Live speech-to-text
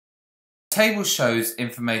Table shows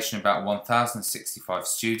information about 1,065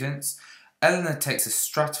 students. Eleanor takes a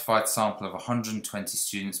stratified sample of 120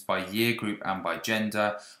 students by year group and by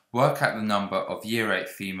gender. Work out the number of Year 8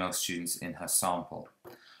 female students in her sample.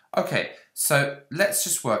 Okay, so let's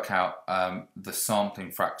just work out the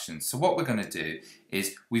sampling fractions. So what we're going to do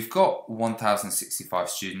is we've got 1,065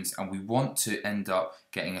 students and we want to end up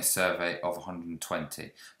getting a survey of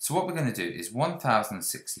 120. So what we're going to do is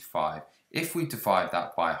 1,065, if we divide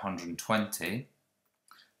that by 120,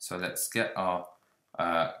 so let's get our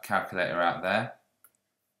calculator out there.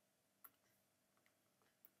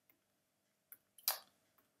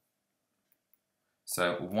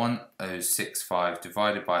 So 1065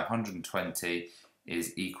 divided by 120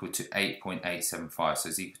 is equal to 8.875. So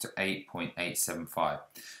it's equal to 8.875.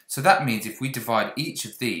 So that means if we divide each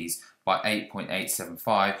of these by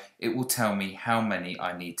 8.875, it will tell me how many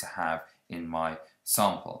I need to have in my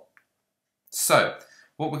sample. So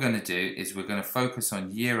what we're going to do is we're going to focus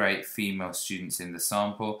on Year 8 female students in the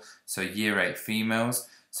sample. So Year 8 females.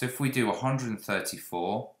 So if we do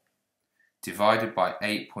 134 divided by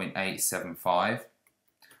 8.875,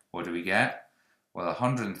 what do we get? Well,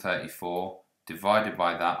 134 divided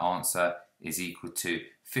by that answer is equal to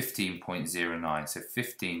 15.09. So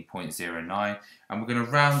 15.09, and we're going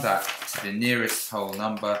to round that to the nearest whole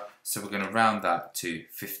number. So we're going to round that to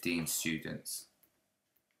 15 students.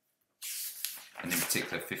 And in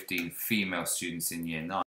particular, 15 female students in Year 9.